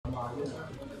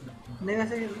नहीं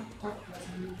वैसे खेलना।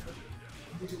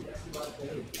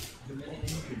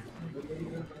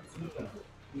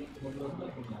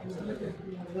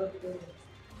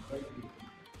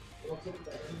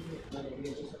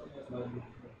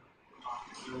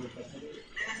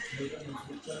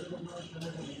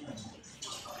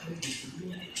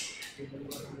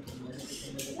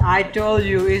 I told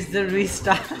you it's the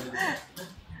restart.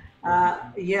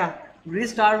 Yeah,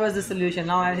 restart was the solution.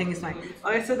 Now everything is fine.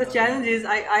 Okay, so the challenge is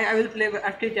I will play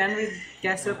FT10 with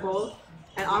Caster Paul,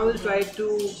 and I will try to,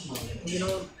 you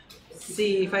know,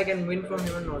 see if I can win from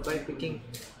him or not by picking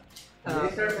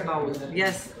Paul.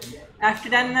 Yes,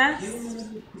 FT10 है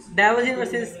Devil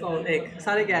versus Paul एक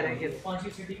सारे कह रहे हैं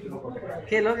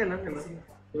खेलो खेलो खेलो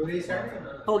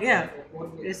हो गया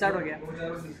restart हो गया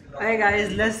Hey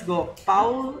guys, let's go.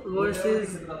 Paul versus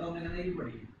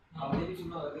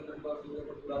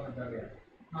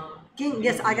King.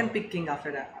 Yes, I can pick King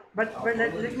after that. But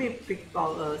let me pick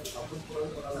Paul.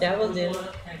 Devil Jin.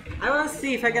 I want to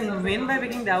see if I can win by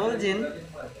picking Devil Jin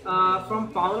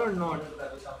from Paul or not.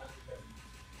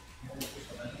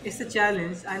 It's a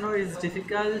challenge. I know it's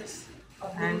difficult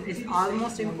and it's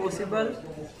almost impossible.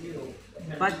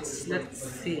 But let's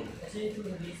see.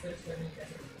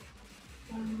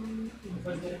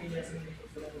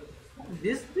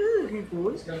 This is looking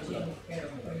cool.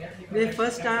 The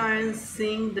first time I'm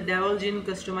seeing the Devil Jin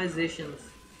customizations.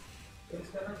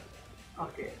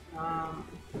 Okay.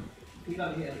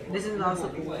 This is also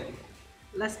cool.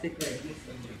 Let's pick it.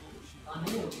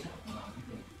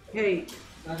 Hey.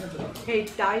 Hey,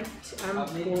 tight and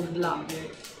Kodla.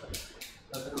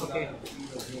 Okay.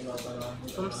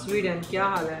 From Sweden. क्या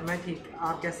हाल है? मैं ठीक.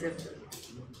 आप कैसे?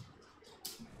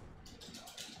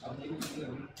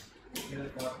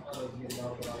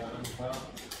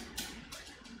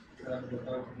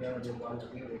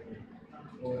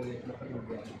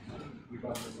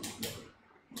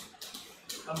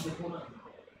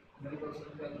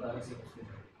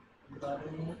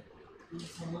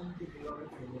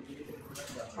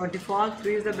 Or default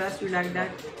 3 is the best. We like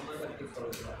that.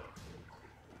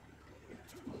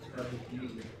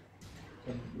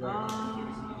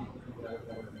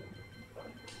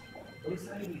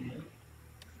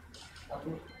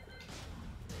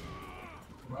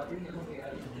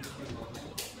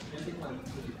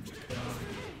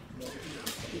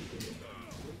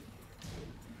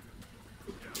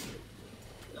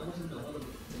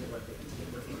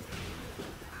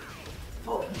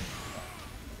 Oh.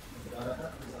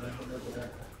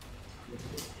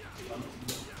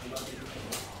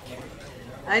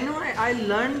 I know I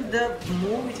learned the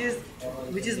move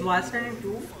which is Arslan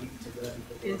 2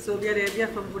 in Saudi Arabia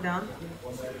from Bhutan.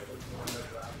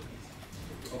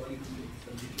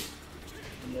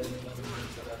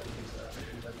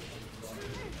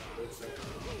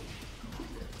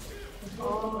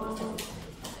 Oh.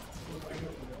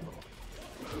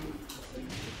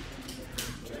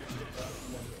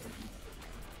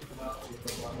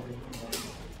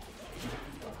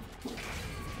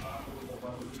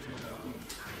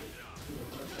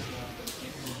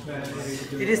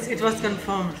 It was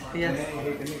confirmed, yes.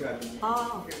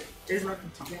 Ah, okay. It is not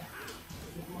confirmed.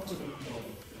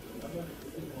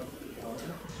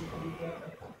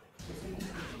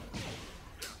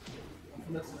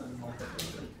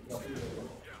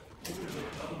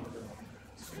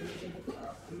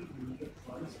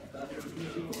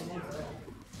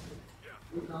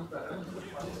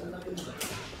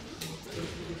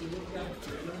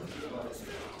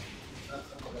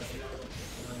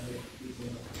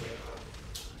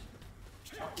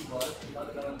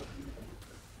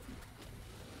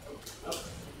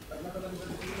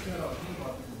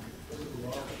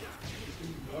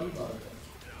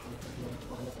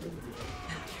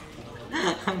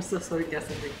 I'm so sorry,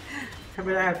 Cassidy,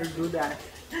 but I have to do that.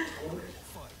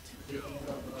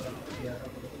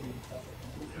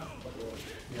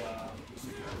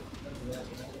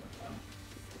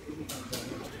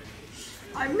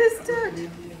 I missed it.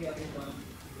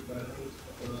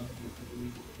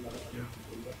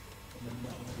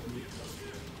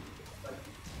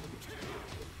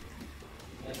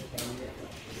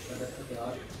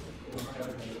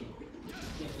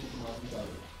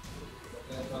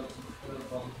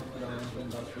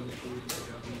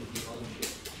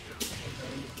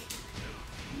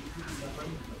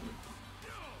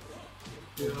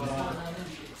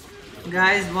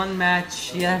 Guys, one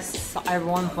match. Yes, I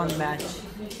won one match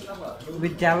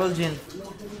with Devil Jin.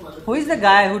 Who is the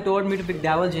guy who told me to pick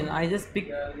Devil Jin? I just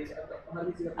picked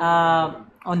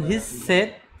on his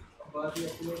set.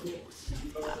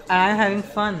 I'm having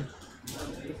fun.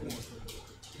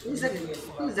 Who's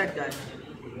that guy?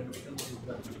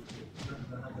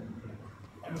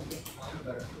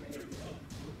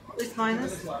 It's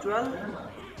minus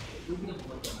 12.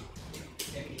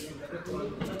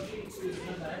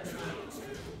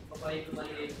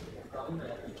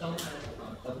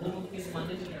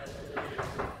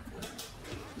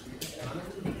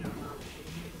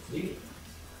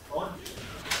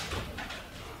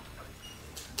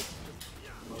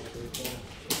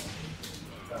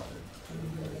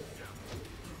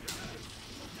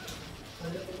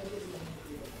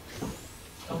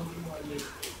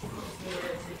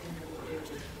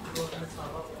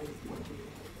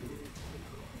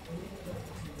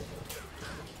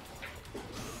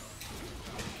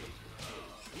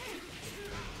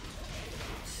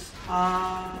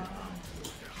 Uh,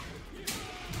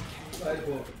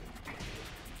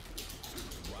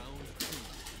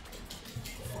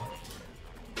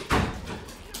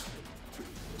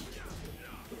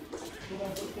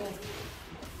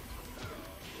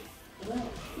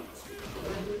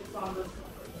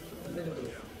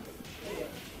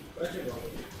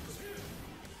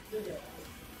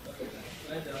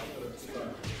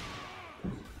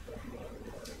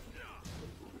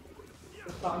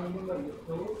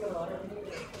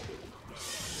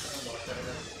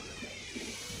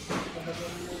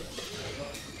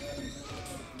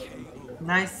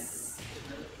 nice.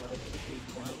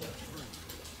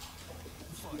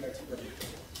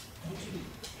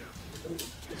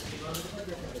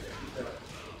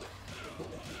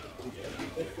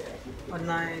 Oh,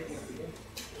 nice.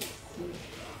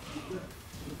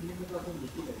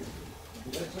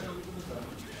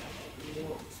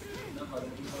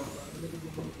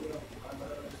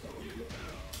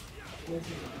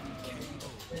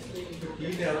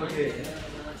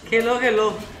 खेलो खेलो।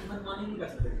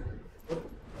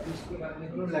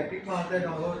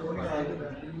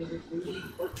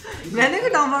 मैंने भी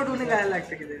download होने का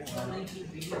lactic इधर।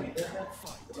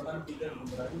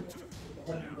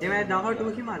 ये मैं download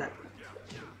to की मारा।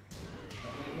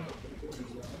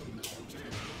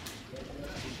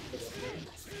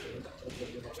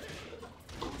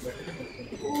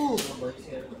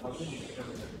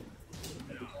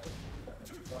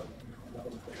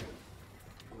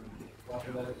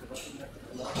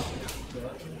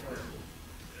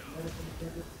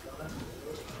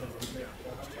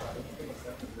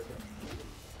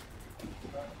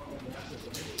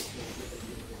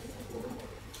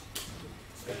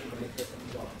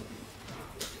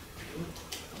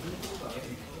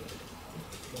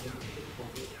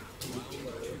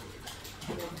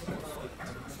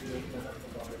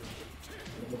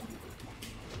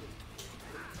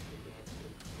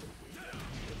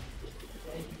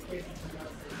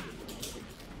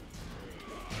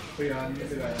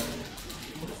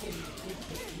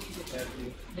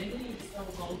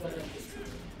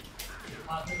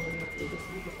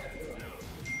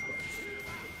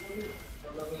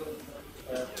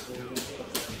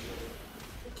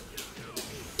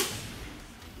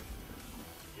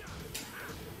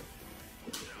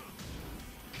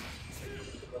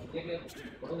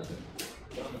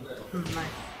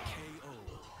 Nice.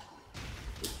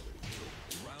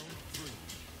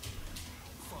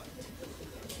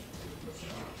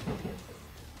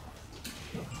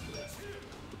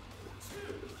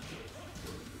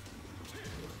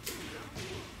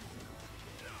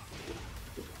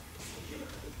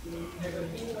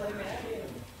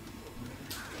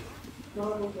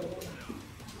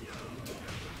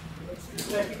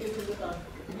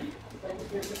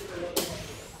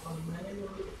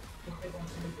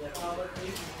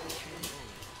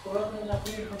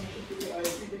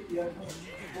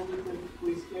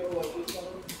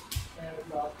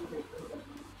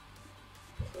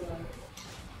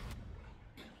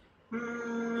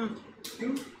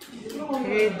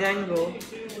 Hey Dango,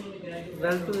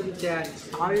 welcome to the chat.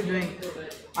 How are you doing?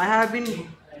 I have been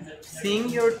seeing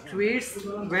your tweets,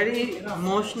 very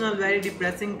emotional, very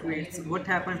depressing tweets. What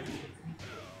happened?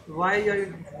 Why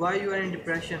you are in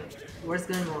depression? What's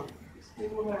going on?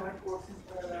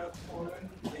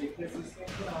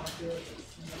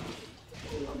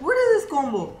 What is this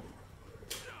combo?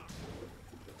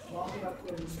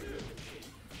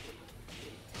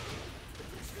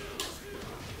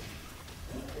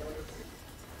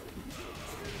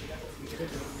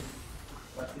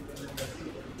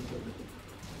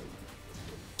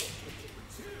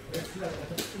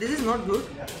 This is not good.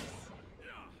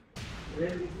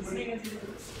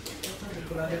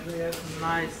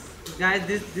 Nice. Guys,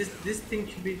 this thing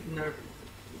should be nerfed.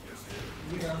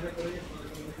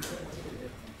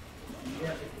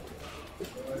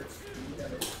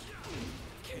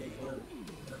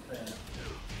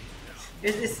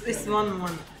 It's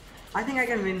 1-1. I think I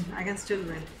can win. I can still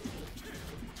win.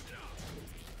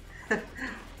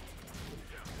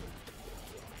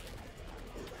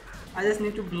 I just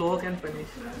need to block and punish.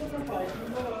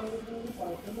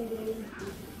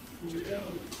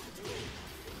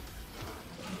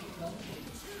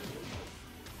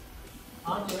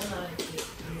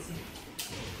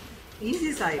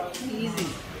 Easy side, easy.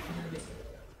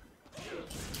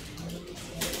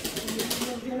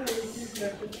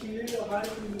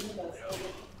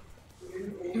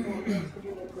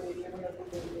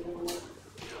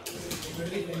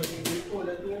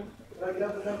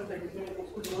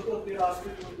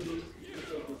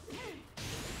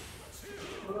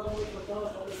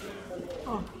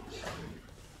 Oh.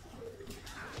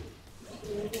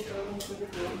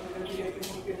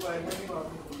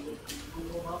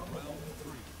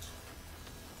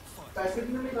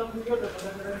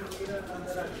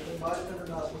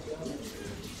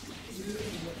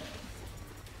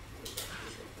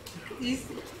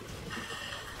 Easy.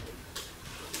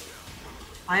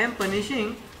 I am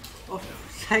punishing of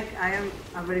like I am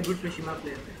a very good Mishima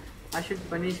player. I should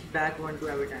punish back 1-2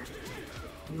 every time.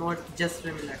 Not just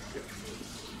relax it.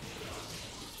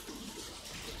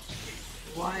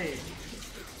 Why?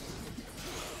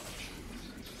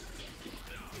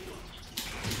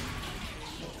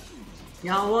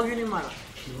 यहाँ हुआ क्यों नहीं मारा?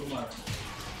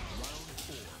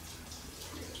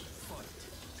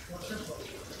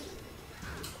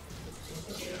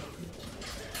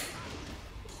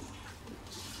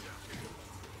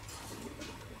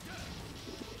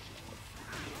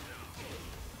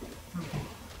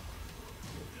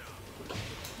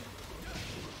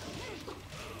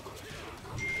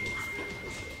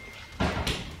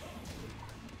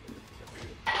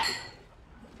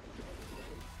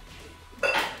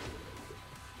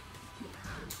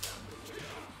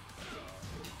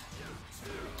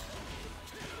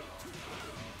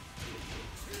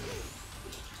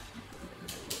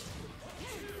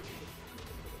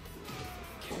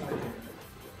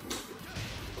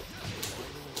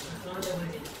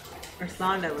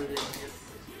 Arslan level, yes.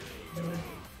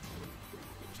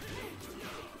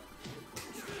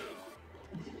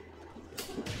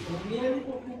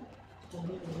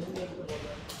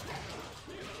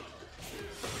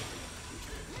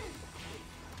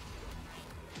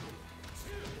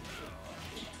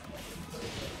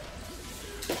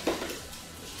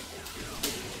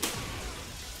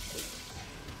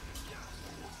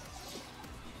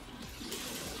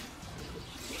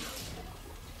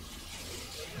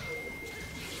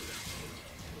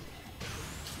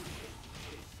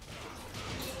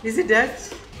 Is it dead?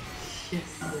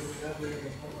 Yes.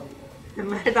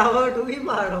 मैं tower 2 ही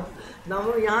मार रहा हूँ.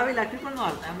 Tower यहाँ भी इलेक्ट्रिक पर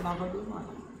मारता है, मैं टावर 2 मार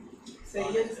रहा हूँ. सही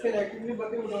है जिसके इलेक्ट्रिक भी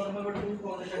पते उड़ा रहा है बट तू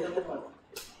कौन सा डबल मार.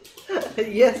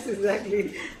 Yes, exactly.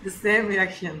 The same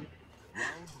reaction.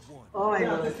 Oh my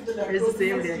god, it's the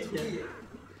same reaction.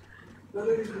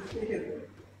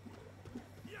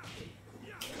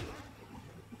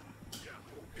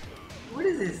 What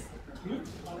is this?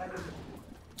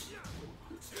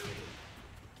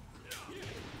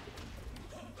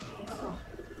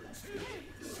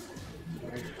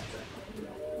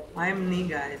 I am knee,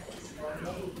 guys.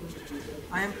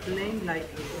 I am playing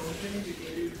like this.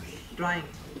 Trying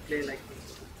to play like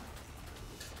this.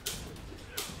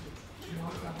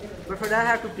 But for that I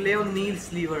have to play on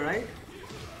Neil's lever, right?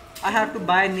 I have to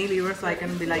buy Neil lever so I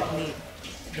can be like Neil.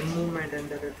 The movement and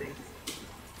the other things.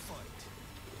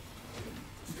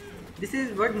 This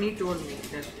is what Nee told me,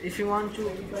 that if you want to,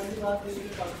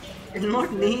 it's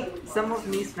not Nee, some of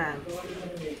Nee's fans.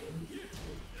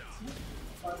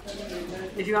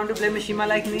 If you want to play Mishima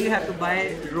like me, you have to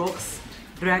buy Rock's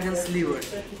Dragon's Lever.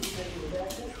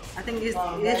 I think is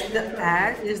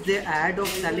the ad of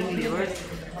selling levers.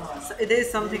 So it is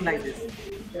something like this.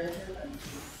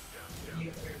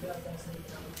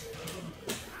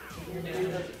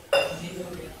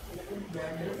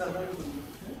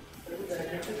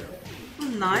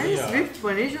 Nice with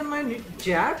punish on my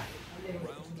jab.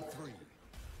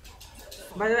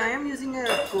 By the way, I am using a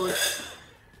code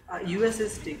USA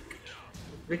stick.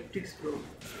 Victrix Pro.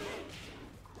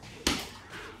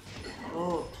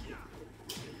 Oh.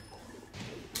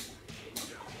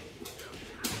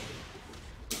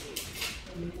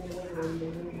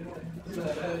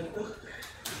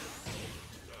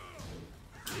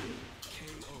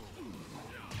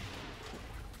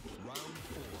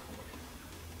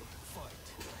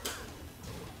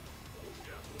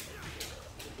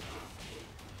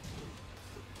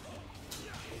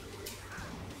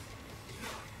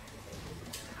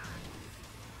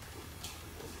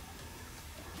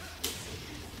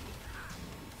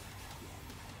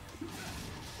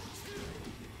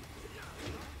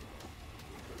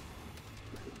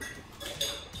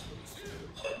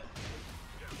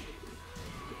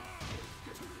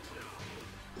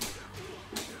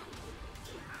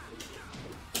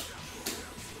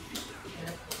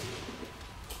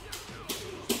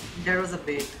 That was a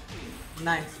bait.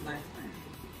 Nice, nice, nice.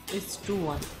 It's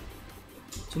 2-1.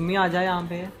 चुम्मी आ जाए यहाँ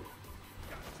पे.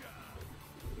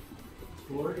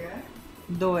 Score क्या है?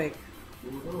 2-1. दो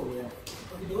हो गया.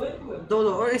 अभी 2-1 हुआ.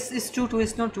 2-2. Or it's 2-2.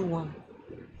 It's not 2-1.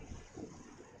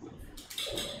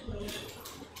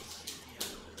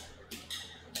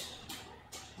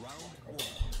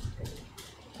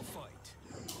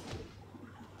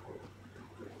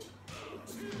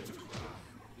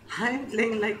 I'm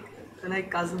playing like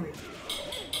Kazumi.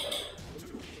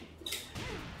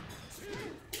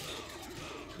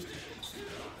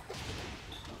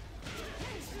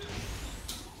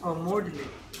 Oh, more delay.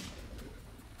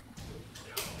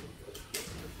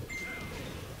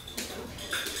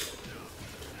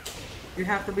 You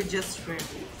have to be just straight.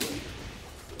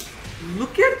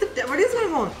 Look at the what is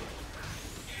going on?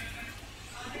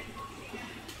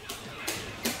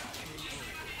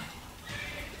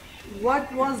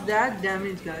 What was that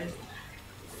damage, guys?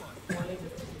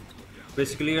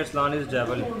 Basically, Arslan is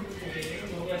devil.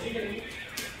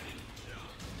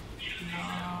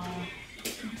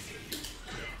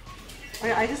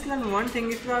 I just learned one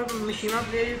thing. If you are a Mishima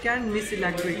player, you can't miss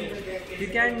electric. You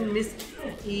can't miss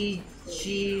E,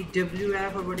 G, W,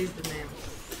 F, or what is the name?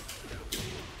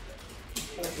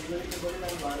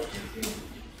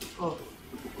 Oh.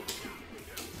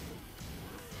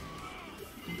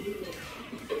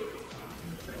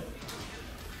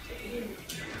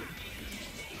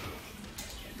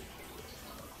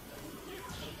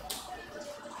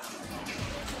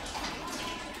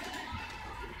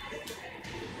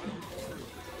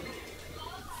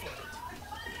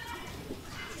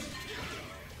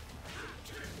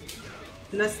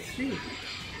 +3.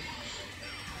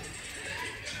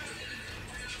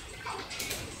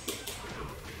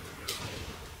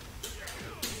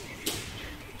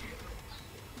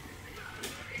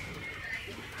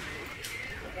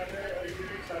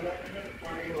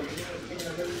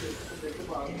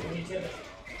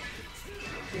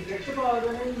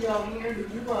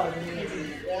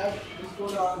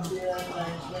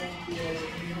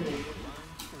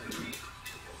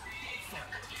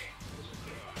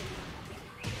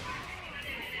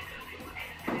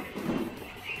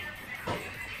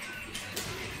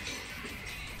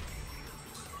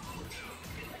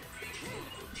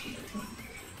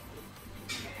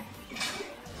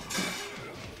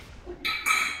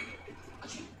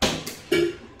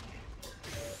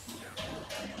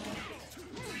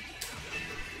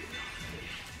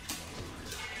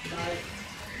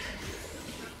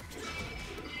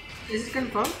 Is it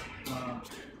confirmed?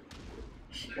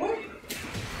 What?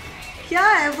 क्या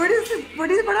है? What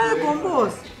is बड़ा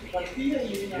combos?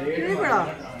 नहीं बड़ा.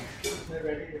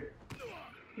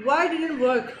 Why didn't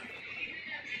work?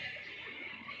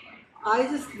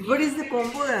 What is the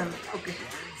combo then? Okay,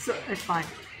 so it's fine.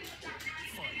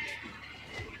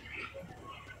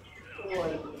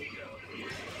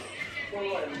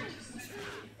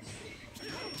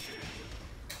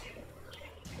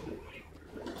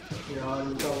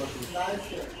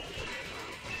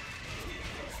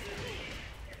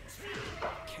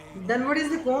 Then what is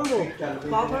the combo?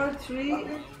 Power 3,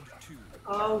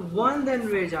 1 then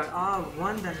rage art.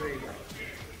 1 then rage art.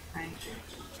 Thank you.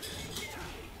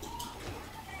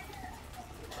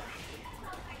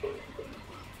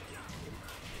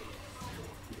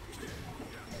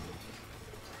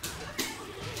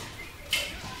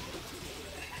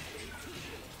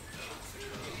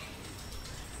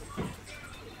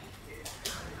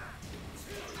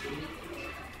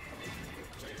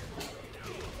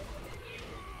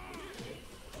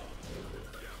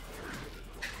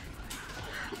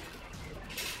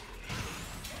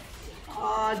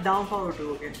 Down power 2,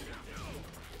 okay.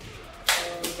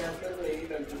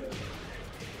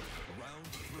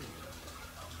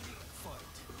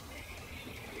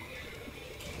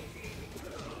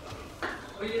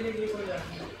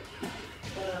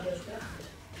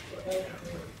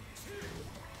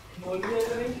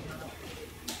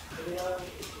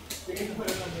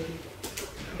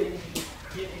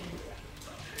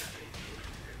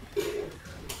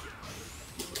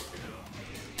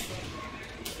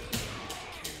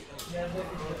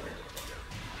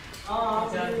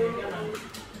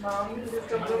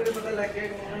 पता लग गया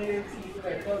कि उन्होंने ये चीज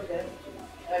बैठा होता है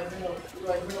एडमिन ऑफिसर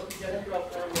है जो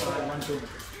अपना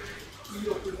की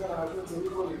ऑफिसर आगे जो भी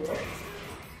बोल रहा है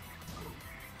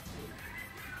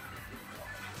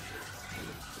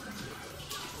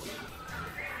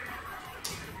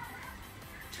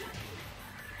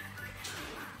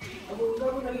अब उनका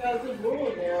भी मेरे ख्याल से वो हो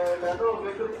गया है मैं तो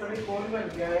वेक्टर खड़ी कौन बन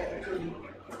गया है एक्चुअली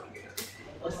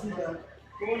 80 का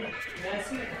कौन है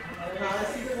 80 हाँ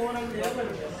 80 के कौन हम बन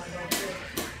गया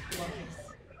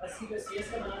Oh,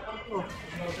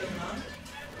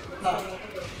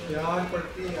 यार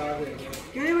पड़ती आ गई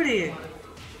कितनी बड़ी है?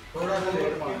 थोड़ा सा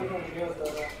लेट मार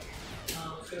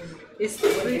It's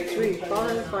 3-3. Power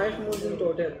has 5 moves in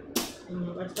total.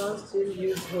 I can't still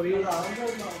use Hori.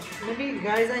 Maybe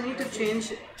guys, I need to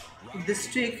change this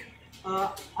trick. I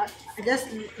just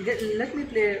let me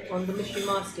play on the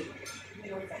Mishima stick.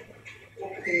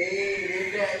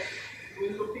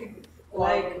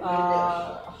 Like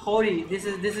Hori. This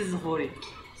is Hori.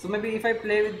 So maybe if I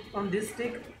play with on this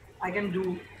stick, I can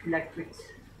do electrics.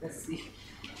 Let's see.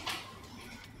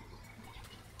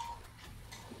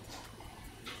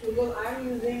 Because I'm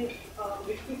using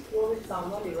Vicky's Pro with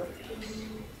Sama lever,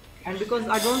 and because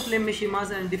I don't play Mishimas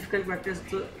and difficult characters,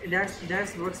 so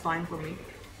that works fine for me.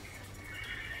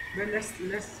 But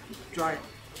let's try.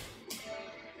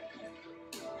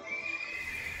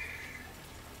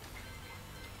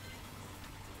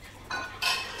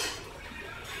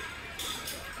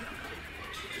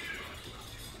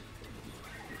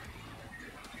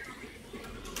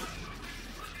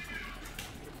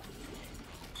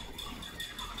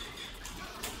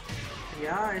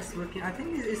 Yeah, it's working. I think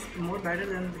it's more better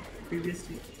than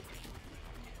previously.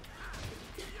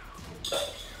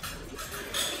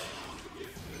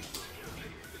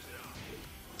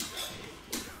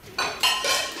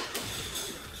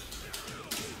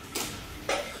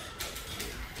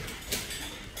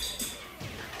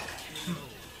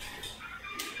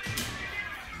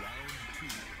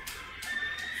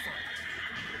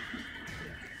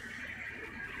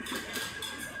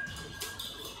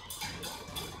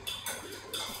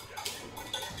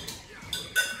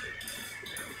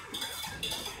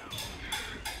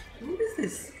 What is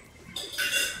this?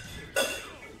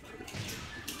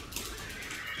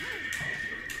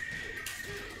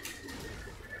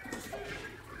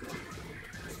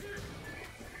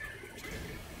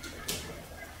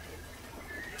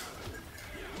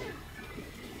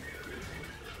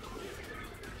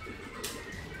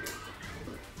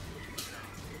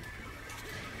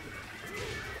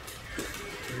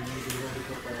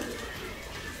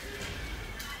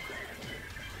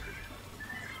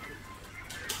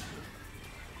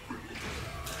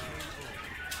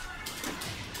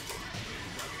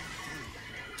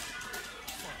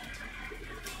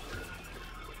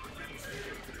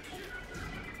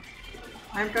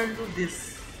 I'm trying to do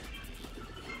this.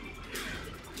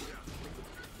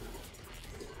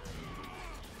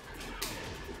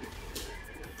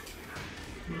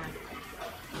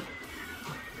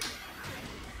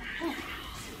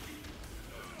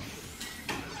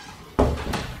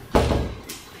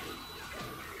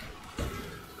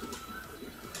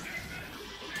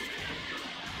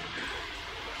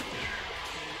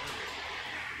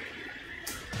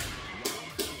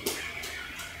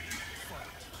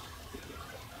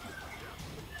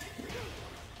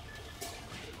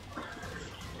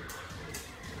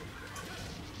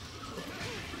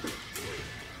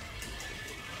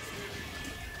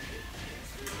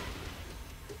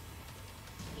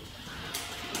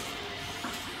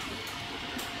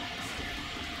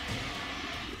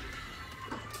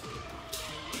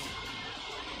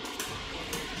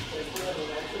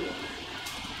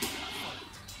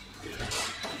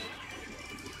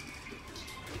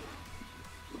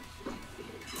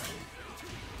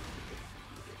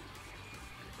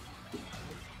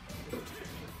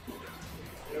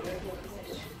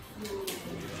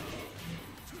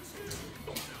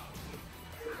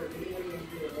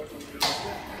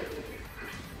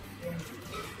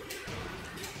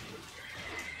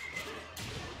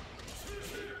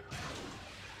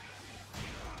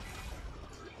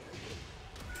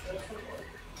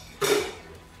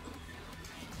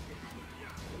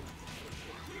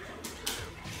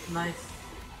 Nice.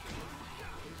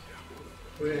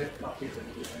 काफी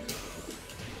चलती है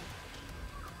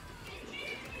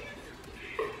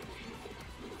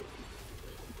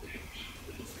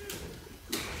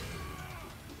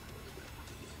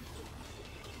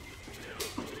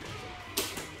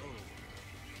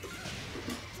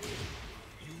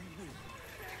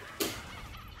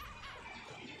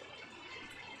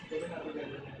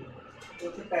तो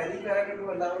पहली करा कि तो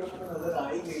अल्लाह को नजर आ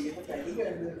ही गई है तो पहली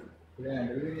कर दे ये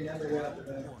हैंडल भी नहीं है मेरे हाथ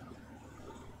में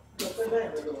तो फिर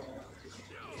हैंडल हो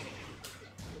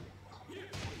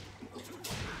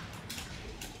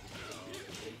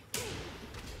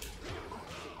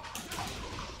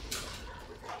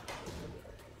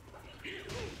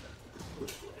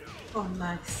Oh,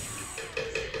 nice.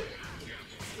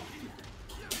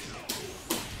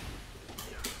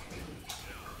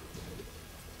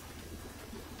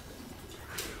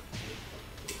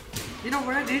 You know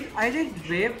what I did? I did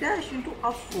wave dash into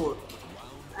up 4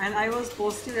 and I was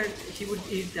positive that he would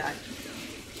eat that.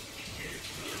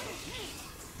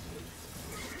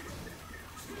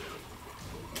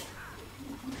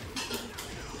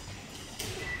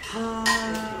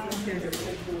 Okay,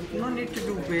 no need to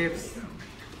do waves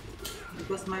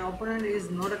because my opponent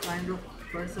is not a kind of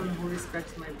person who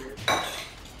respects my waves.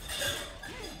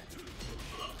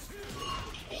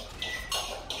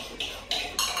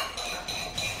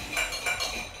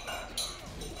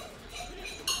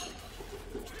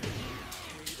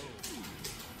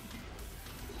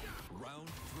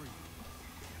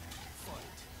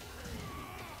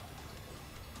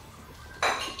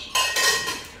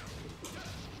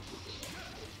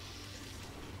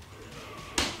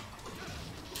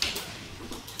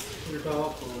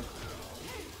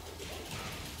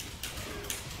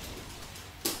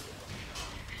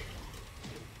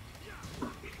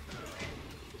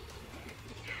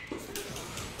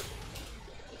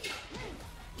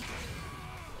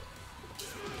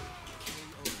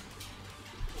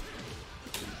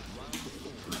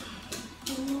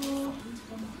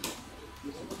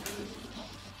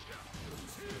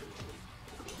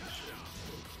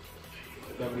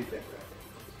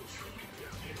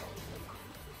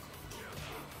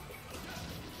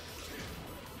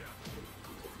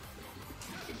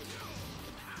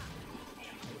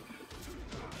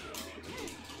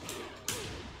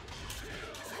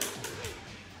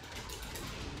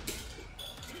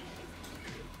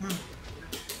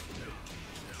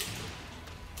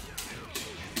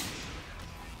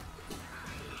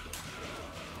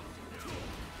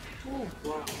 Oh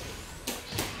wow.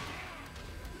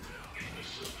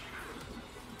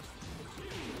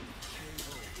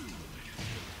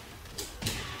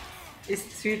 It's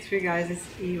 3-3 guys, it's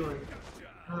even.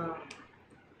 Uh,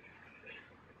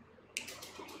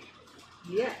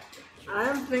 yeah, I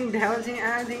am playing Devil Thing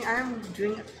and I think I am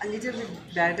doing a little bit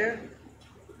better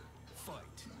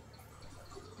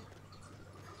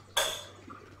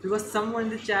because someone in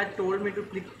the chat told me to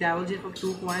click Devil Thing for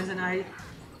 2 coins and I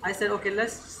said okay,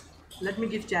 let me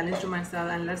give challenge to myself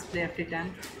and let's play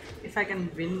FT10 if I can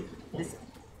win this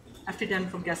FT10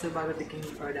 from Castle by picking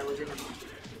Devil Thing.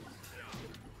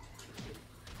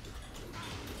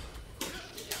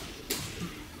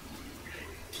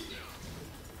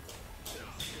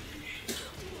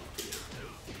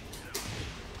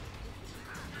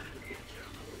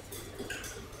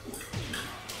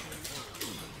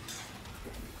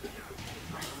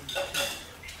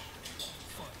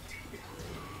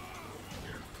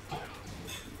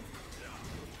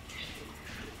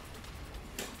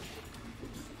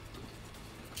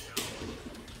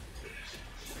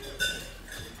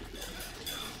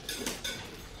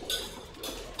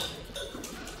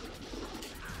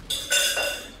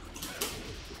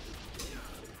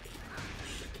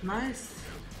 Nice.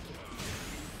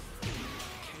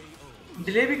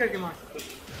 Delay भी करके मार सकते हो।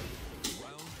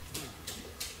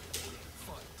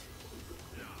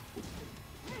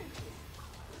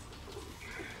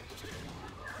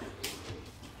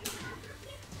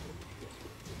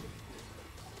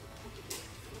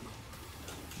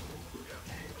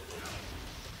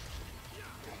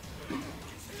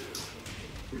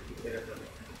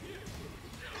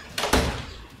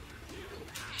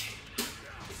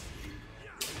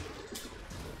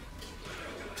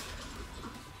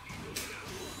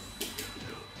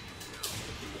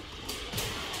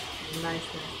 Nice,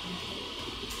 nice.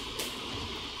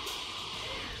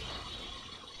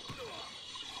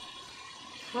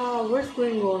 What's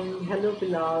going on? Hello,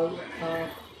 Bilal.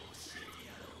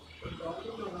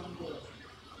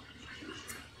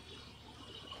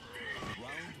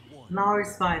 Now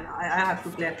it's fine. I have to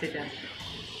play F10.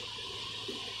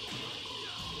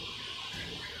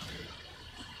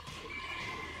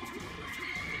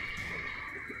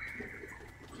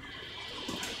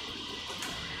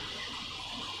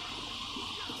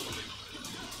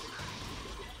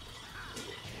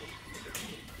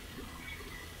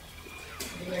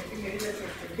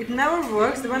 It never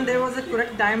works when there was a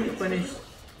correct time to punish.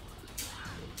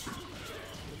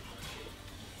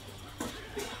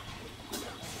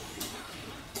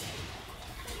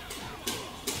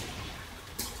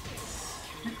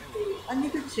 I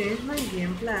need to change my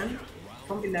game plan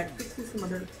from electric to some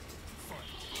other.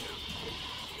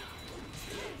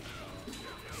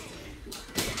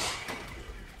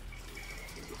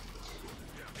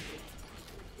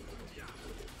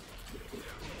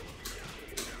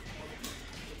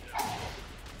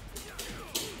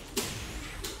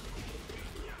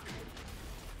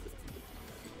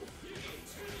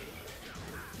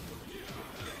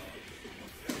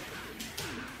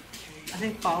 I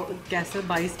think Castle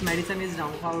buys medicine is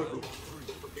down power too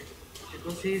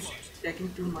because he's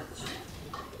taking too much.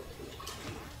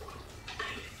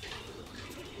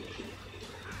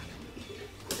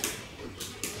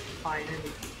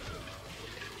 Finally.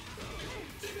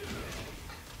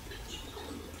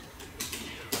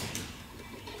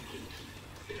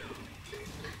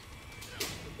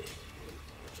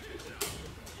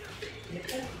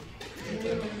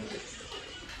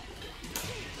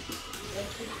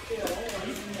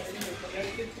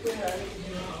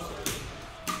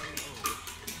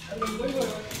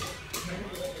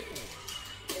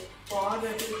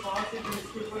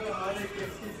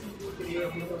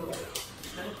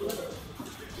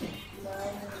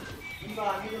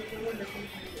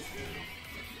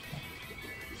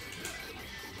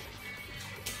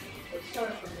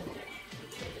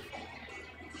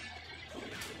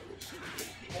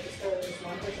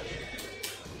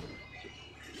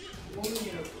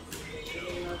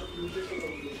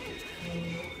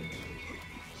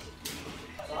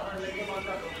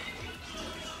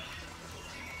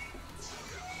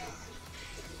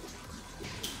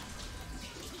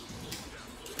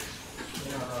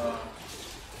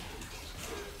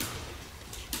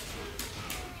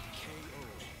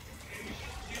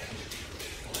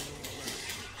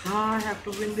 I have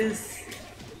to win this.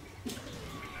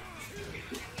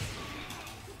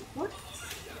 What?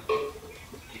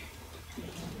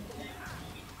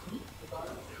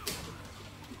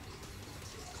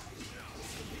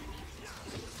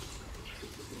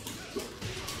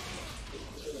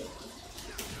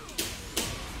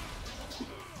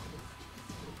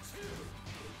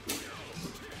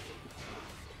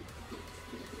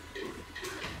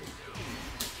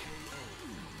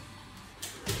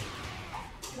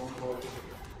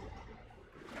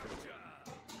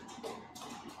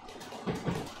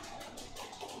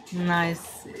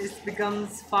 Nice. It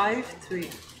becomes 5-3.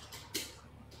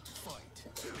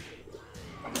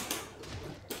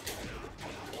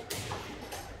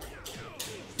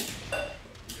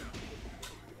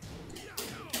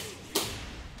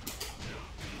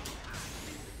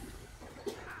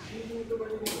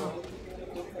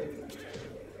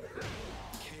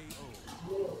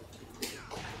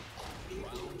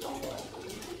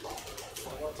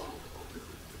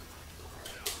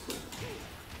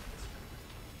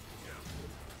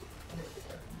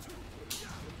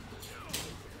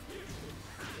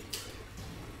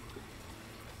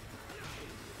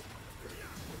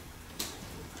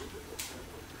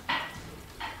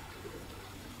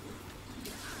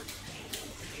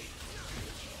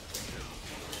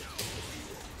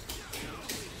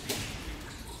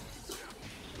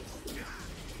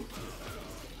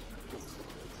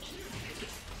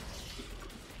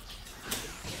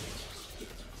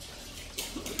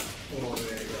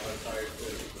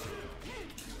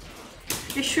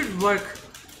 It should work.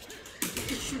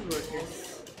 It should work, yes.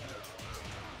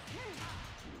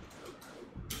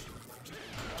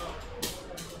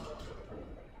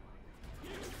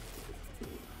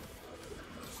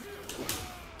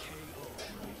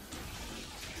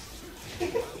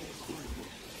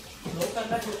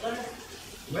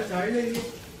 मैं side लेंगे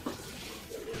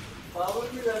power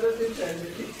की ज़्यादा से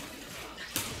चाहिए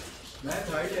मैं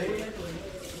side ले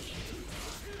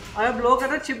अगर blow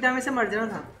करता चिप डैमेज से मर जाना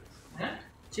था।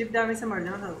 चिप डैमेज से मर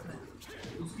जाना था उसमें।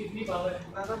 उसकी कितनी पावर है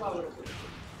ज़्यादा पावर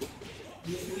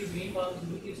ये पूरी ग्रीन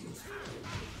पावर किसकी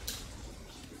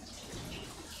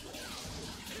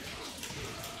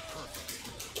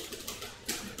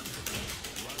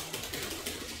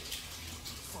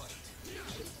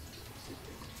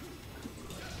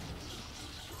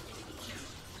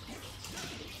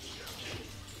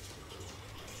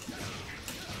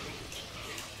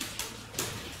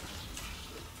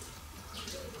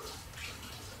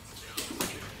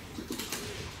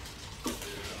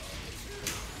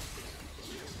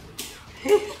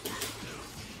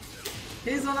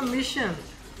He's on a mission.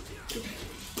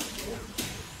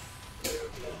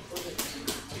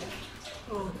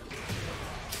 Oh.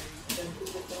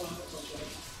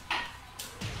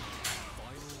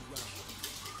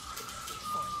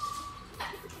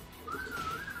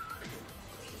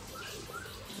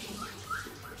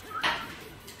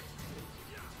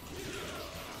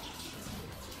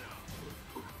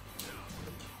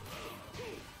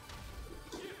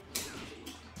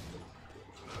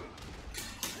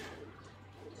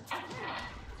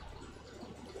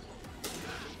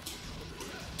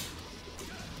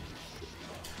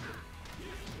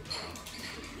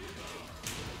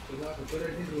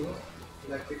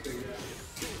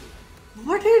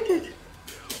 What did it?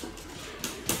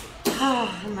 Ah,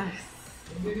 nice.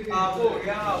 आप हो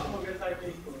गया साइड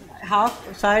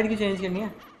हाफ साइड की चेंज करनी है।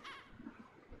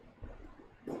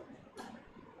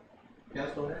 क्या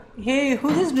स्कोर है Hey,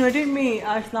 who just donated me?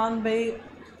 Arslan भाई,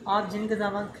 आप जिन के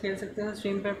सामान खेल सकते हो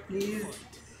स्ट्रीम पर please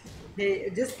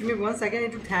Hey, just give me 1 second. I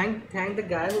need to thank the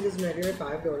guy who just donated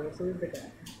 $5. So is the guy?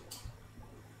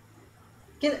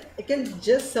 Can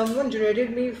just someone donated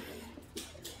me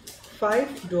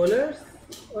 $5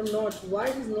 or not? Why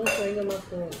is not showing on my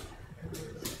phone?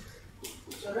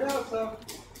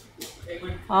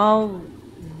 Oh,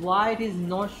 why it is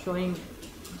not showing?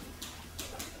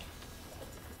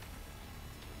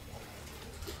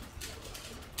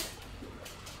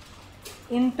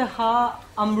 Intaha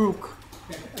Amruk.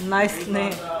 Nice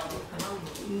name.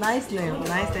 Nice name.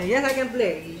 Nice name. Yes, I can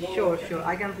play. Sure, sure.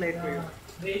 I can play it for you.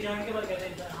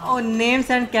 Oh, names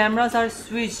and cameras are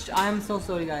switched. I am so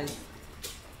sorry, guys.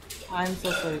 I am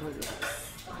so sorry for this.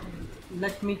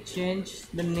 Let me change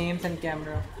the names and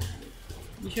camera.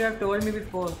 You should have told me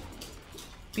before.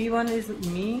 P1 is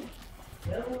me.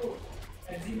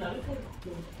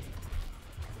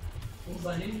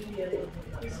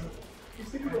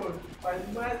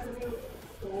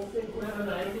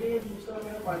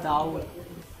 Daud.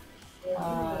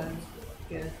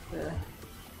 Guess.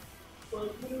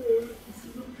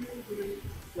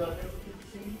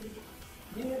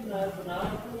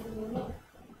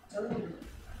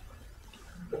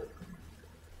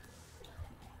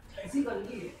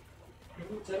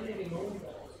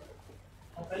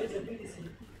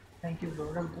 Thank you,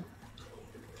 bro.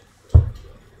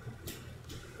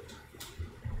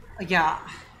 Yeah.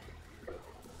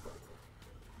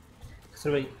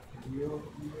 Sir, bhai.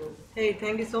 Hey,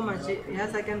 thank you so much.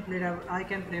 Yes, I can play. I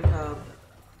can play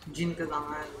Jin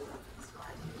Kazama.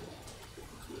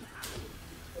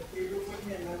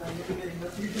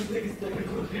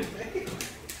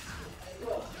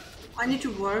 I need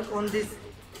to work on this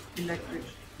electric.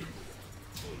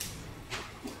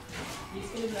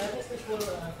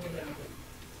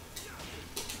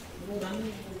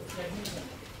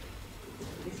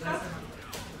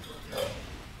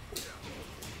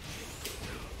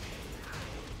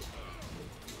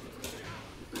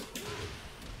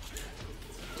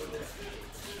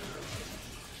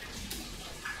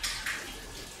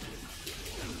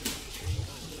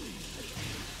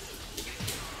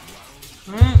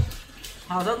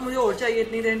 हाँ sir मुझे और चाहिए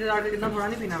इतनी देर इंतजार करके कितना थोड़ा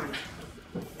नहीं पीना मैंने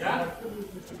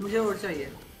मुझे और चाहिए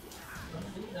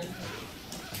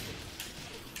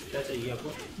क्या चाहिए आपको?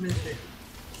 मिल्क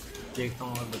देखता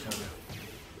हूँ और बचा मैं।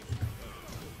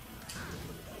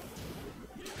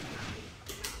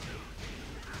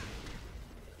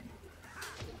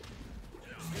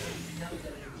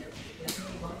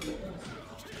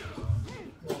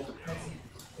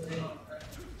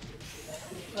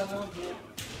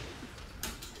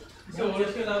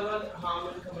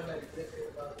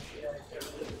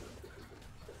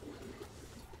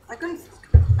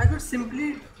 I could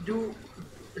simply do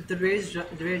the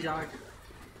rage art.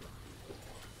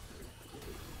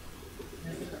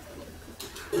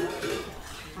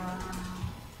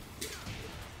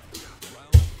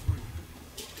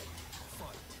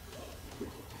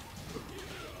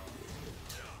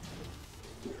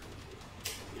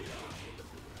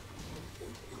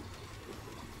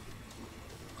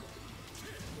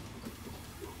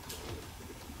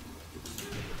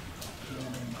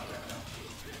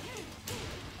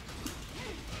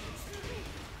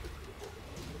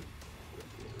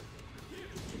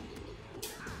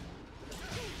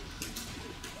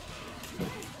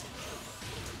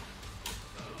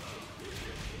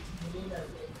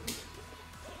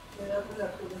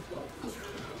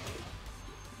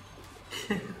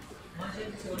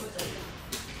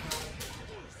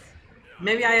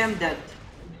 Maybe I am dead.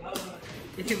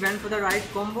 If you went for the right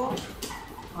combo,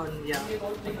 or yeah,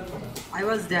 I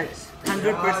was dead,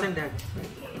 100% dead.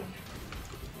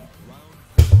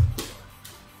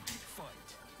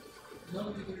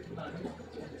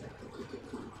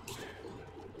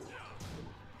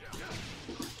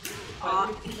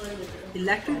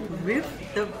 Electric whip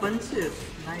the punches,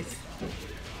 nice.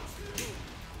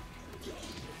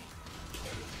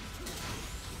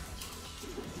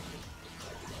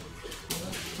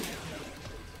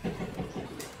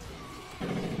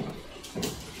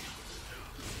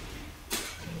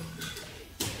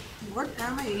 What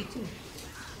am I eating?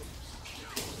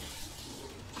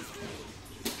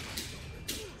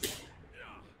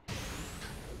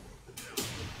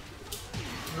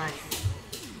 Nice.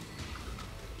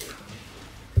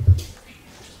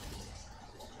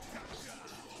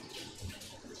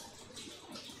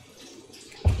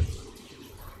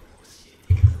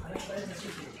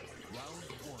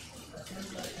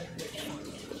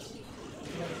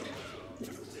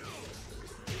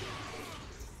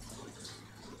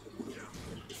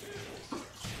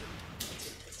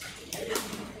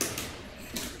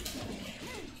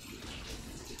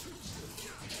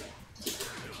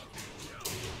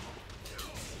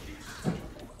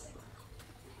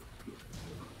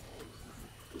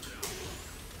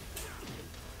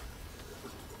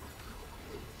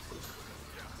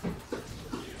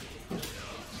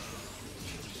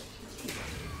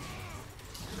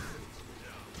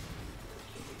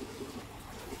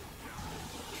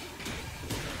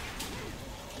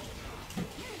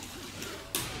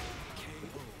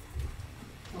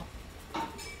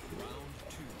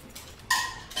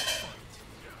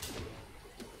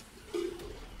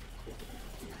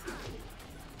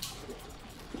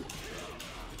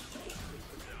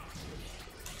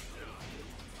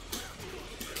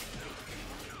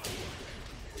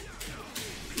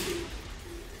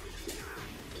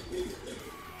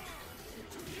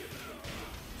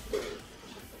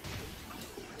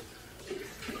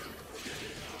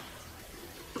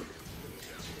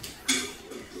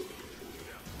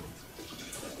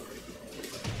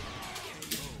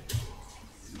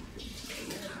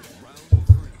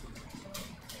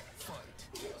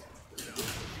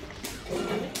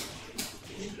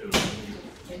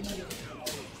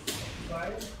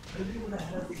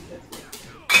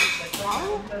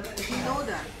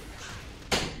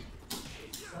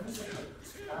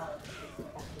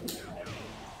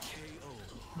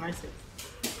 Nice.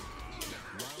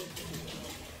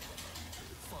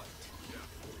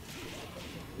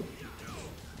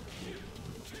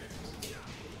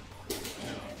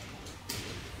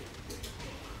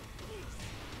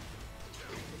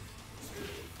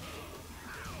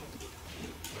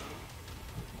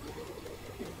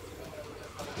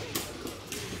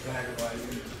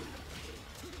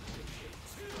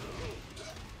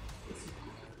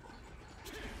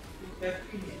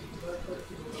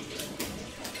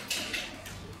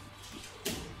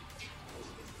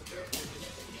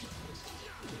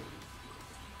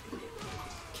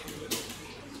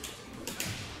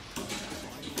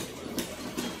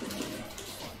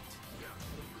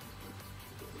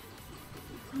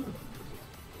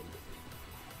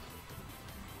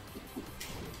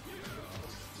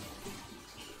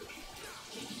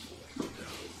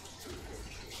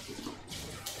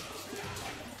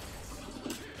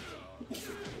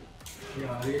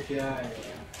 यार ये क्या है?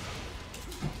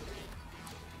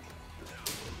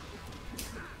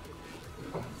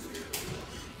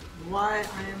 Why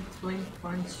I am throwing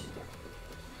punch?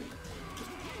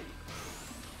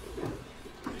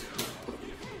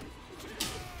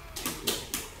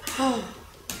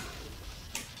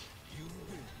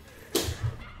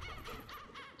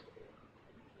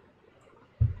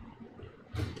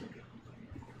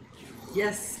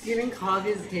 Yes, Killing Hog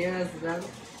is here as well.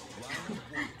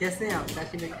 कैसे हैं आप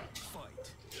काशी में?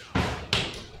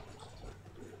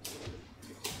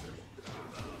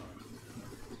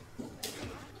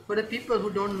 For the people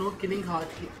who don't know Killing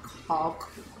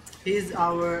Hawk, he is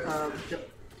our the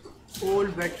old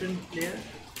veteran player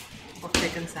of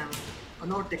Tekken Sam, or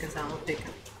not Tekken Sam, of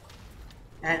Tekken,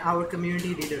 and our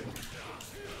community leader.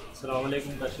 अस्सलाम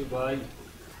वालेकुम काशी भाई।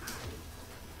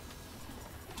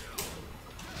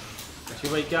 काशी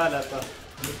भाई क्या हाल है आपका?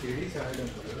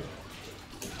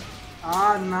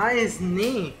 Ah, nice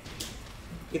knee.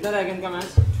 किधर है इनका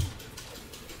मैच?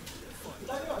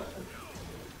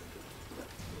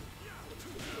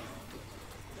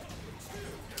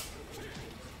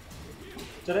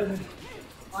 चले भाई।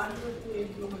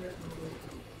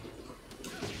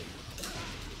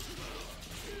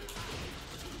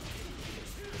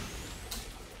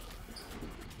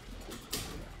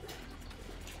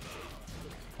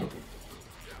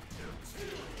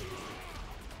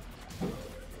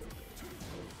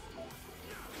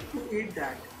 Eat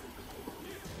that.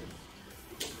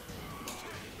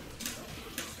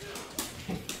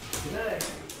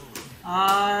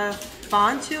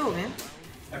 पाँच छः हो गए।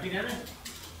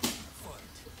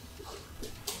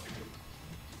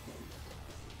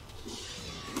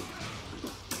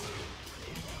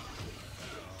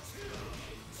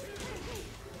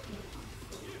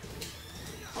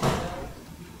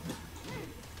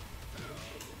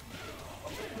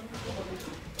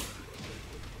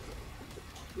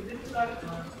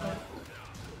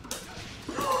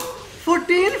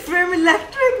 Frame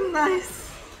electric, nice.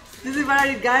 This is what I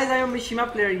did, guys. I am a Mishima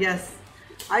player. Yes,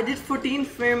 I did 14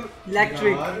 frame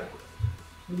electric.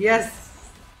 Yes.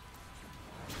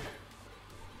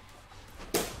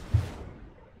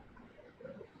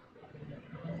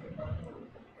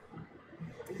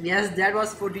 Yes, that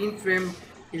was 14 frame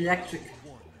electric.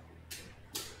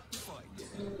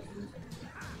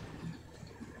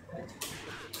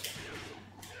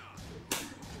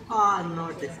 Ah,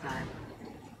 not this time.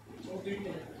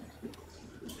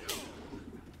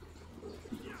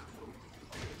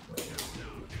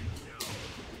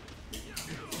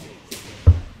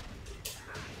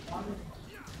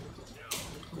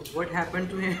 What happened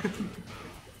to him?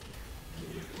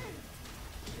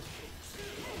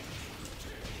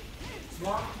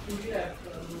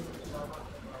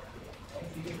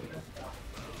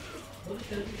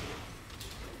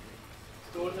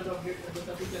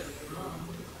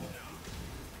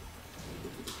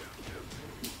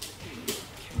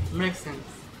 Makes sense.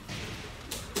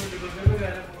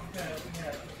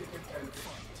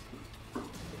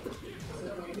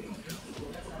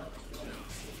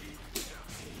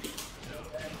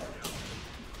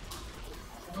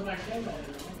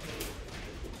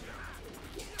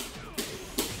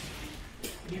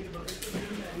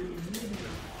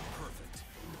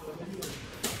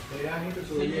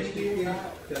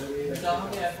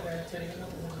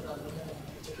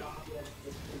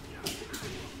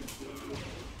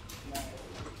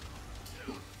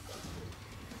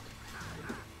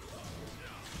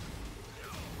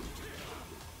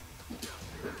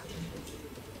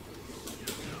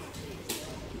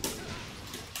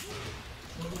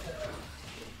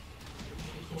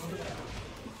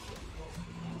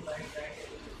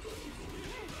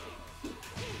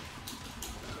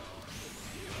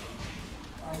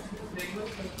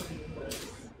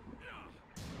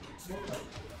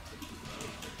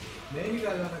 नहीं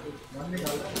निकालना था कुछ, मन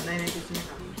निकालना। नहीं नहीं कुछ नहीं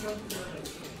था।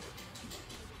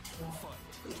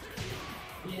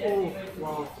 ओह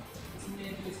वाह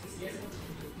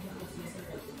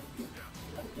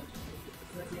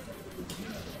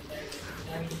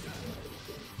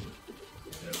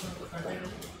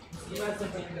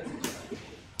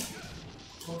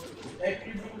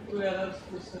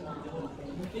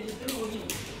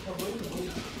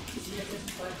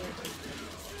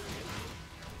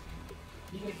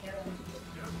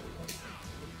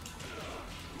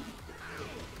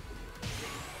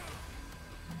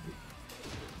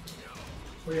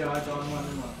कोई यार डाउन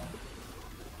मारने मारा।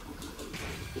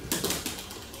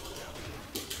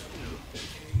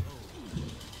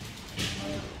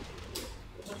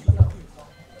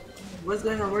 What's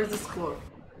going on? Where's the score?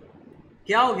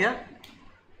 क्या हो गया?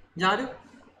 जा रहे हो?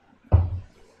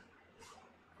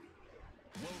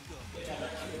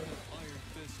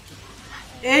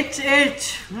 H. It's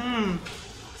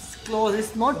close.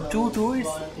 It's not 2-2.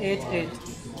 It's 8-8.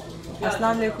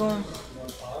 Assalamu alaikum.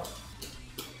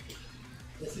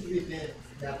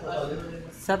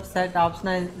 Subset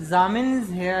optional. Zamin is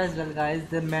here as well, guys.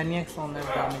 The maniacs on that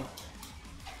Zamin.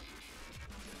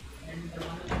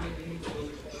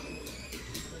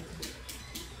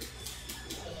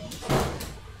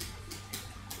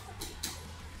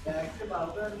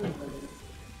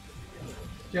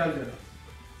 क्या कर रहा?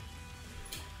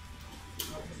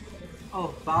 Oh,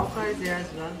 Bauka is there as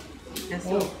well. Yes,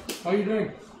 sir. How are you doing?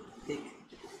 ठीक.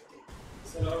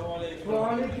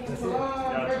 वालेकुम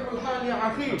सलाम, कैफल हाल या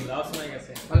अखी? Last में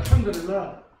कैसे? अल्हम्दुलिल्लाह।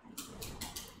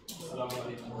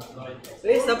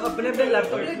 ये सब अपने अपने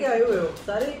लैपटॉप लेके आए हुए हो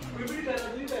सारे?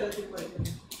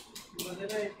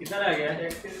 कितना रह गया?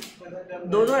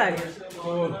 दो रह गए.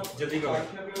 जल्दी करो।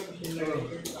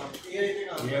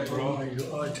 ये ब्रो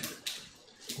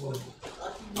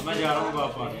अब मैं जा रहा हूँ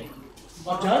वापस आने।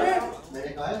 जा रहे हैं?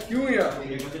 क्यों यार?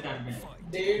 ये मुझे टाइम पे है।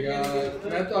 यार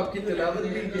मैं तो आपकी तिलावत भी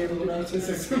गेम के पीछे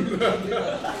से सुन रहा था।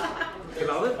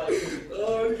 तिलावत?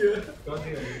 और क्या? कौन सी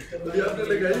वाली? अभी आपने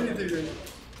लगाई नहीं थी कोई?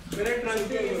 मेरे ट्रंक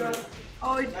के साथ।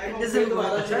 Oh, it doesn't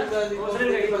work. अच्छा? दूसरे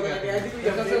लगी लगा गया।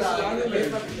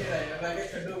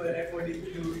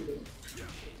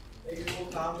 वो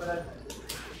काम करा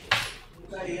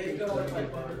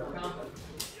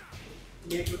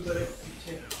ये कुछ तरह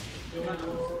पीछे जो ना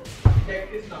वो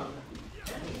टैक्टिस नाम है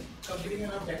कंपनी का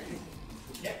नाम टैक्टिस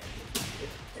है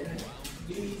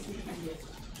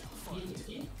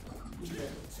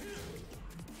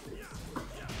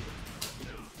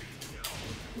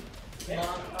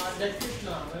टैक्टिस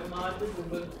नाम है मार पे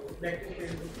गूगल टैक्टिस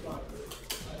फेसबुक पर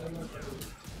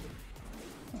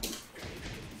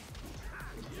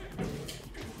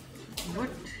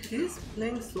But he's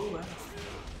playing so well.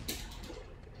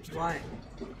 Why?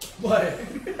 Why?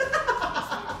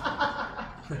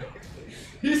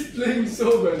 He's playing so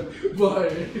well. Why?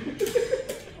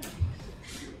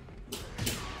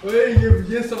 ओए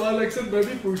ये सवाल अक्सर मैं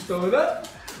भी पूछता हूँ ना.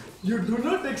 You do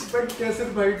not expect कैसर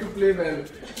भाई to play well.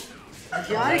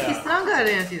 यार किस तरह कर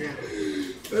रहे हैं चीजें?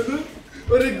 है ना?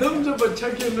 और एकदम जब अच्छा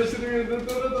खेलना शुरू कर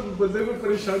देता है ना तो बंदे को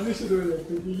परेशानी शुरू हो जाती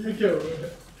है कि ये क्या हुआ है.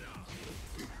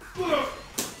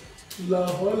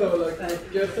 लाहौल वाला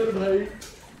कैसर भाई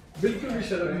बिल्कुल भी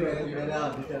शर्म नहीं आती. मैंने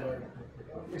हाथ भी कर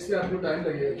इसलिए आपको टाइम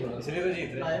लगेगा थोड़ा. इसलिए तो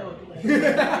जीत रहे हैं।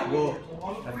 वो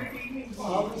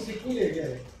आप सिक्की ले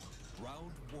गए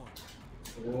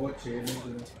वो 6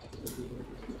 मिनट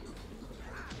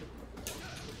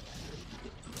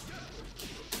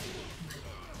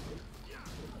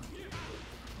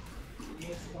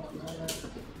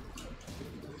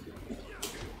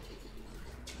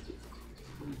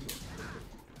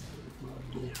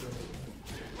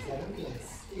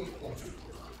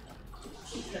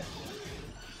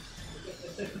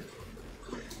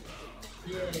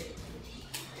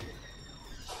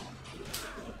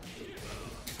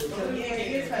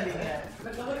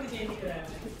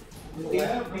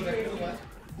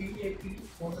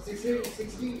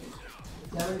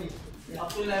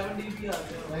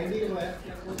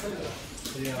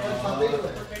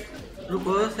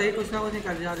रुको सही कुछ ना कुछ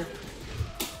निकल जा रहे.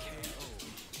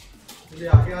 मुझे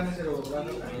आगे आने से रोक रहा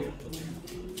था.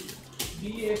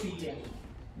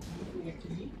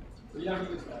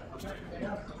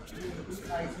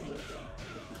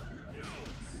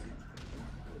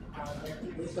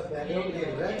 इसका बैकग्राउंड ये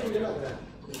रहा है मुझे लग रहा है.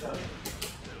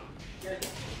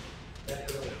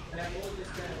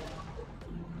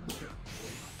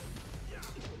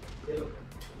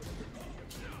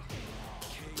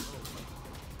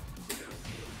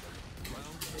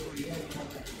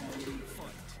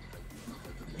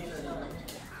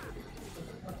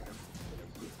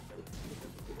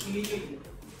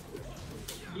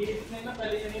 ये इसने ना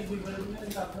पहले जने बिल्डर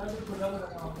में अपना जो छोटा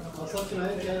बड़ा सब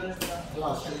सुनाए क्या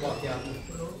लास्ट टाइम बात किया आपने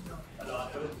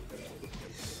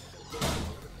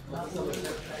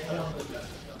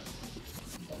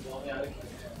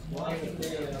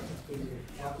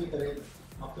आप ही करें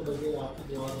आप तो लगे आपकी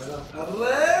जवाब वाला अरे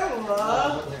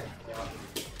वाह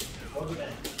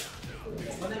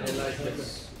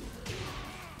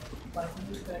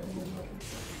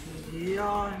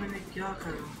यार मैंने क्या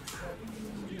करा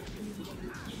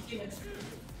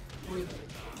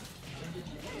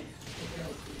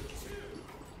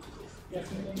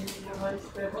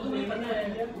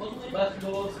बस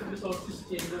दो रिसोर्सेज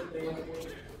चेंज होते हैं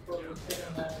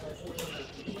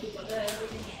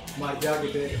मार जा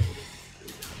किते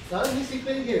सारा नहीं सीख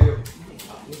पे नहीं खेल रहे हो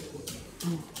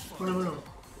बोलो बोलो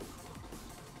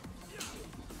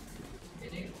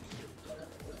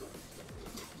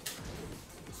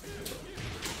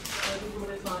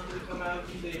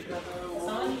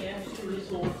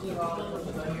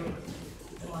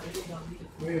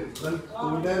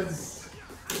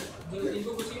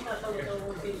इनको कुछ नहीं आता होता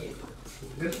वो के लिए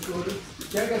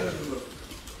क्या कर रहे हो तुम लोग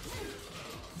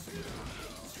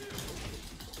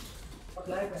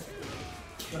अप्लाई कर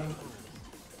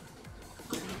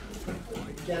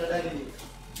कनाडा के लिए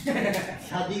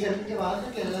शादी करने के बाद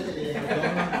तो कनाडा चले जाएंगे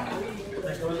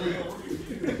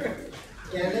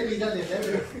कनाडा वीजा देता है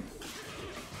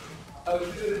अब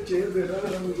चेयर दे रहा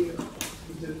है मुझे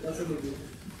पैसे दे दे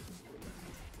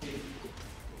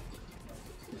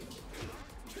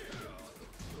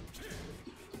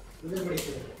उधर बड़ी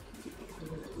चेयर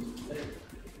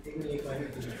एक मिनट एक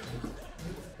बार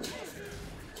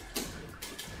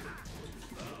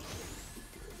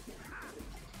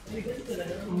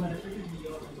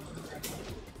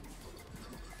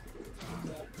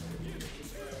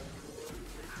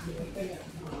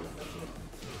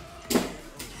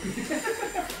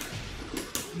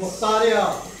मुख्तारिया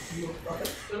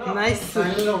नाइस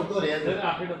फाइनल राउंड तो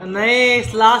रहा है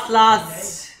नाइस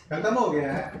लास्ट खत्म हो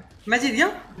गया है मैं जीत गया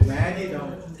मैं जीता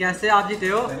हूं कैसे आप जीते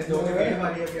हो मैंने दो विकेट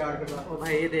मारी है प्यार के बाद ओ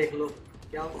भाई ये देख लो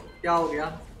क्या क्या हो गया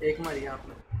एक मारी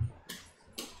आपने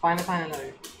फाइनल फाइनल आ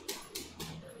गई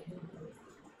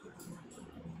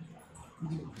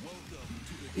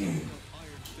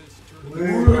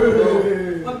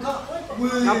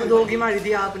कब दो की मारी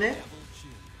थी आपने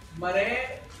मरे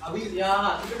अभी यहाँ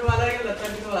टिकट वाला है या लता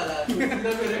टिकट वाला है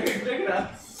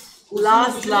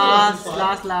लास्ट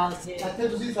अच्छा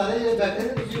तुसी सारे ये बैठे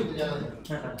ने तुसी रुक जाना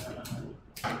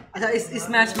अच्छा इस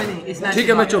मैच में नहीं इस मैच ठीक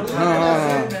है मैं चुप हाँ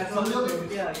समझो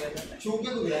छू के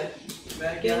तो गया है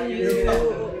Can you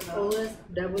always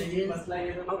double jeans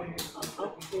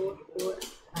up for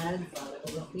hands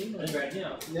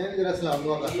मैं भी जरा सलाम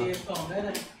दुआ करता ये सॉन्ग है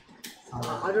ना I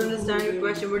don't understand your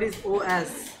question. What is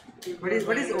OS? What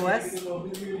is OS?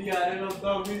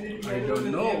 I don't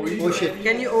know हूं oh shit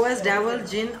Can you OS double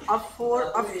gin up for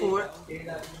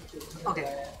Okay.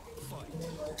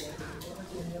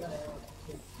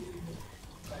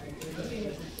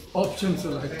 option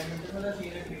select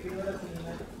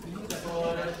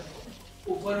और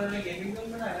ऊपर उन्होंने गेमिंग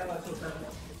जोन बनाया हुआ छोटा सा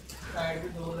साइड पे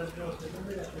दो लड़के होते थे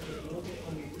तो जैसे कि लोग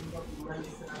और मीटिंग का पूरा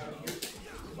हिस्सा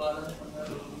 12 से 15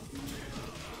 लोग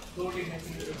दो टीमें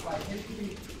थी एक फाइनल की थी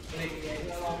एक ये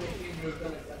और वहाँ पे एक ड्रॉ का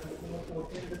लगता था तो मैं फोर्थ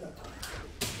पे था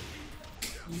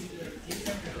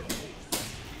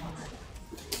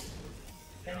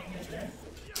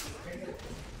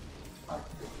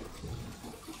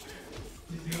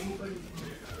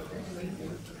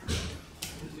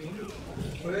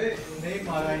ओए नहीं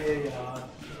मारा ये यार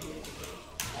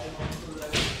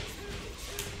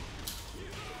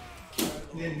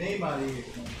ये नहीं मारी ये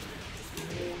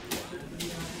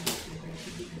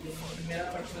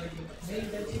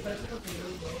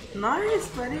Nice,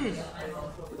 buddy.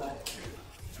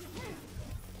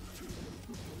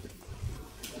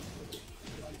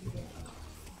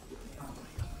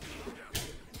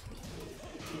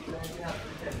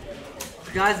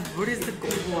 Guys, what is the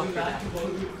combo of that?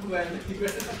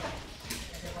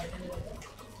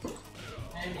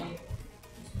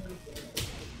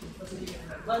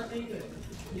 बस ठीक है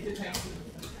ठीक है थैंक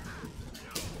यू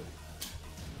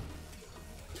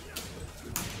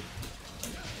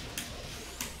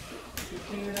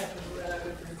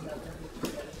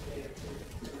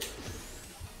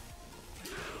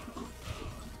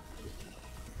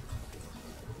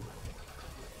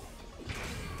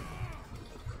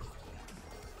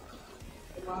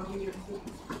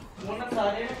वो ना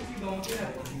सारे ना किसी गांव के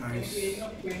रहते हैं एक ना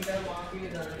पिंड है वहां के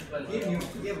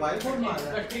ये वाइट बोर्ड मार रहा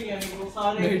है इकट्ठे यानी वो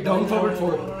सारे नहीं, down forward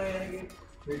four।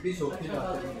 बेटी सोती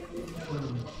बात है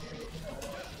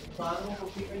बाहर वो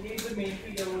 50 ये तो मेन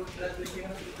की है वो ड्रेस देखिए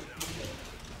ना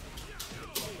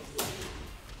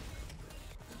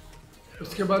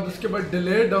उसके बाद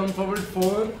डिले डाउन फॉरवर्ड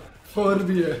 4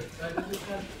 भी है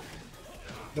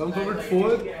डाउन फॉरवर्ड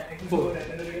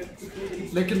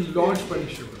 4 लेकिन लॉन्च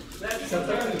पनिशेबल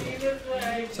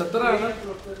 17 है ना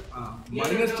हाँ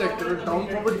माइनस चेक करो डाउन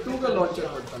फॉरवर्ड 2 का लॉन्चर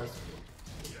पड़ता है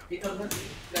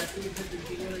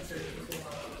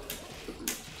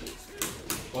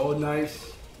oh nice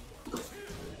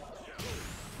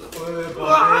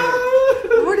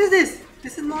What is this?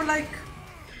 This is more like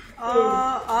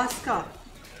Asuka.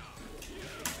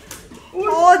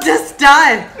 Oh, just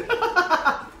die!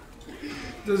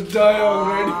 just die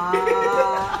already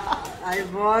I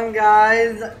won,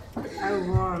 guys. I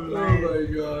won. oh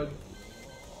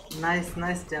Nice, my god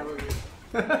nice devil.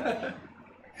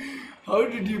 how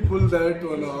did you pull that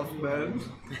one off man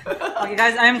Okay,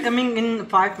 guys, I am coming in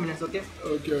 5 minutes. Okay.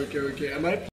 okay and I